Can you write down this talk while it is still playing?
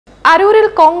അരൂരിൽ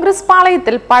കോൺഗ്രസ്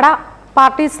പാളയത്തിൽ പട.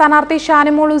 പാർട്ടി സ്ഥാനാർത്ഥി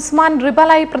ഷാനിമോൾ ഉസ്മാൻ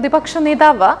റിബലായി പ്രതിപക്ഷ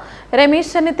നേതാവ്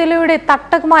രമേശ് ചെന്നിത്തലയുടെ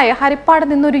തട്ടകമായ ഹരിപ്പാട്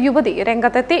നിന്നൊരു യുവതി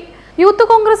രംഗത്തെത്തി. യൂത്ത്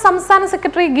കോൺഗ്രസ് സംസ്ഥാന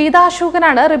സെക്രട്ടറി ഗീത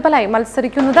അശോകനാണ് റിബലായി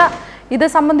മത്സരിക്കുന്നത്. ഇത്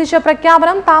സംബന്ധിച്ച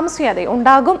പ്രഖ്യാപനം താമസിയാതെ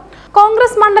ഉണ്ടാകും.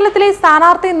 കോൺഗ്രസ് മണ്ഡലത്തിലെ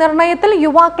സ്ഥാനാർത്ഥി നിർണയത്തിൽ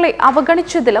യുവാക്കളെ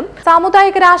അവഗണിച്ചതിലും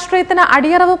സാമുദായിക രാഷ്ട്രീയത്തിന്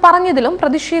അടിയറവ് പറഞ്ഞതിലും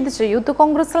പ്രതിഷേധിച്ച് യൂത്ത്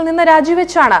കോൺഗ്രസിൽ നിന്ന്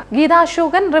രാജിവെച്ചാണ് ഗീത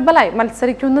അശോകൻ റിബലായി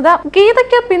മത്സരിക്കുന്നത്.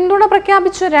 ഗീതയ്ക്ക് പിന്തുണ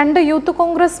പ്രഖ്യാപിച്ച് 2 യൂത്ത്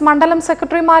കോൺഗ്രസ് മണ്ഡലം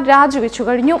സെക്രട്ടറിമാർ രാജിവെച്ചു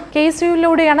കഴിഞ്ഞു.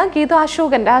 KCUയിലൂടെയാണ് ഗീത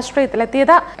അശോകൻ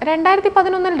രാഷ്ട്രീയത്തിലെത്തിയത്.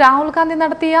 2011 രാഹുൽ ഗാന്ധി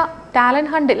നടത്തിയ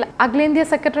ടാലന്റ് ഹണ്ടിൽ അഖിലേന്ത്യാ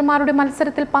സെക്രട്ടറിമാരുടെ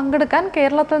മത്സരത്തിൽ പങ്കെടുക്കാൻ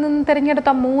കേരളത്തിൽ നിന്ന് തിരഞ്ഞെടുത്ത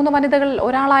 3 വനിതകളിൽ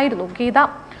ഒരാളായിരുന്നു ഗീത.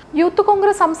 യൂത്ത്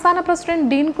കോൺഗ്രസ് സംസ്ഥാന പ്രസിഡന്റ്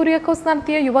ഡീൻ കുര്യാക്കോസ്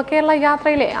നടത്തിയ യുവകേരള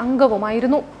യാത്രയിലെ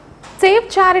അംഗവുമായിരുന്നു.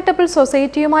 സേവ് ചാരിറ്റബിൾ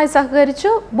സൊസൈറ്റിയുമായി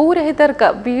സഹകരിച്ച് ഭൂരഹിതർക്ക്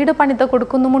വീട് പണിത്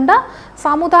കൊടുക്കുന്നുമുണ്ട്.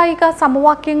 സാമുദായിക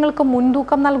സമവാക്യങ്ങൾക്ക്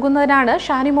മുൻതൂക്കം നൽകുന്നതിനാണ്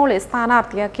ഷാനിമോളെ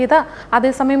സ്ഥാനാർത്ഥിയാക്കിയത്.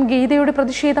 അതേസമയം ഗീതയുടെ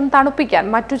പ്രതിഷേധം തണുപ്പിക്കാൻ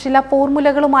മറ്റു ചില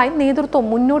ഫോർമുലകളുമായി നേതൃത്വം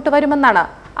മുന്നോട്ട് വരുമെന്നാണ്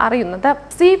അറിയുന്നത്.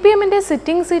 CPMന്റെ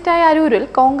സിറ്റിംഗ് സീറ്റായ അരൂരിൽ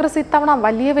കോൺഗ്രസ് ഇത്തവണ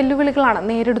വലിയ വെല്ലുവിളികളാണ്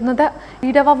നേരിടുന്നത്.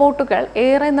 ഇടവ വോട്ടുകൾ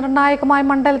ഏറെ നിർണായകമായ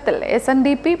മണ്ഡലത്തിൽ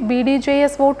SNDP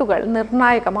BDJS വോട്ടുകൾ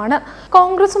നിർണായകമാണ്.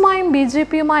 കോൺഗ്രസുമായും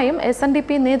BJPയുമായും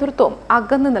SNDP നേതൃത്വം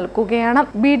അകന്നു നിൽക്കുകയാണ്.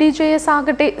 BDJS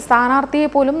ആകട്ടെ സ്ഥാനാർത്ഥിയെ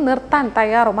പോലും നിർത്താൻ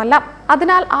തയ്യാറുമല്ല.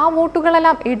 അതിനാൽ ആ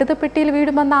വോട്ടുകളെല്ലാം ഇടത് പെട്ടിയിൽ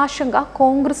വീഴുമെന്ന ആശങ്ക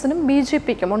കോൺഗ്രസിനും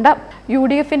BJPക്കുമുണ്ട്.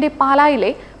 UDFന്റെ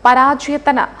പാലായിലെ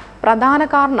പരാജയത്തിന് പ്രധാന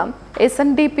കാരണം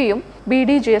SNDPയും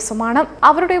BDJSുമാണ്.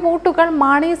 അവരുടെ വോട്ടുകൾ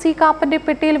മാണി സി കാപ്പന്റെ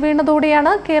പെട്ടിയിൽ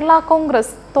വീണതോടെയാണ് കേരള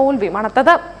കോൺഗ്രസ് തോൽവി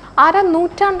മണത്തത്. 1/2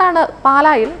 നൂറ്റാണ്ടാണ്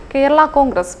പാലായിൽ കേരള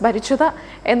കോൺഗ്രസ് ഭരിച്ചത്.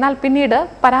 എന്നാൽ പിന്നീട്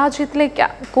പരാജയത്തിലേക്ക്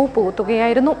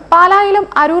കൂപ്പുകുത്തുകയായിരുന്നു. പാലായിലും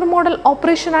അരൂർ മോഡൽ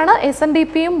ഓപ്പറേഷനാണ്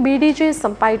SNDPയും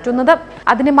BDJSും പയറ്റുന്നത്.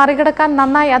 അതിനെ മറികടക്കാൻ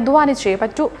നന്നായി അധ്വാനിച്ചേ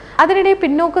പറ്റൂ. അതിനിടെ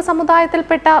പിന്നോക്ക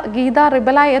സമുദായത്തിൽപ്പെട്ട ഗീത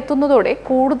റിബലായി എത്തുന്നതോടെ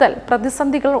കൂടുതൽ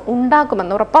പ്രതിസന്ധികൾ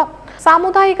ഉണ്ടാകുമെന്നുറപ്പ്.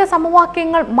 സാമുദായിക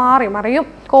സമവാക്യങ്ങൾ മാറി മറിയും.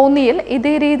 കോന്നിയിൽ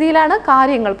ഇതേ രീതിയിലാണ്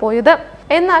കാര്യങ്ങൾ പോയത്.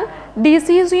 എന്നാൽ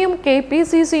DCCയും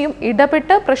KPCCയും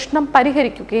ഇടപെട്ട് പ്രശ്നം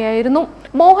പരിഹരിക്കുകയായിരുന്നു.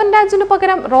 മോഹൻരാജിനു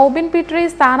പകരം റോബിൻ പീറ്ററെ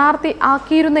സ്ഥാനാർത്ഥി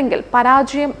ആക്കിയിരുന്നെങ്കിൽ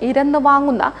പരാജയം ഇരന്നു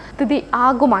വാങ്ങുന്ന സ്ഥിതി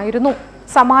ആകുമായിരുന്നു.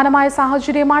 സമാനമായ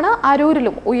സാഹചര്യമാണ്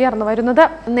അരൂരിലും ഉയർന്നു വരുന്നത്.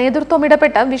 നേതൃത്വം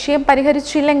ഇടപെട്ട് വിഷയം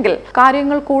പരിഹരിച്ചില്ലെങ്കിൽ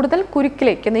കാര്യങ്ങൾ കൂടുതൽ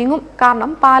കുരുക്കിലേക്ക് നീങ്ങും.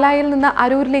 കാരണം പാലായിൽ നിന്ന്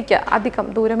അരൂരിലേക്ക് അധികം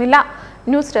ദൂരമില്ല.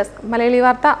 ന്യൂസ് ഡെസ്ക് മലയാളി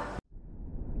വാർത്ത.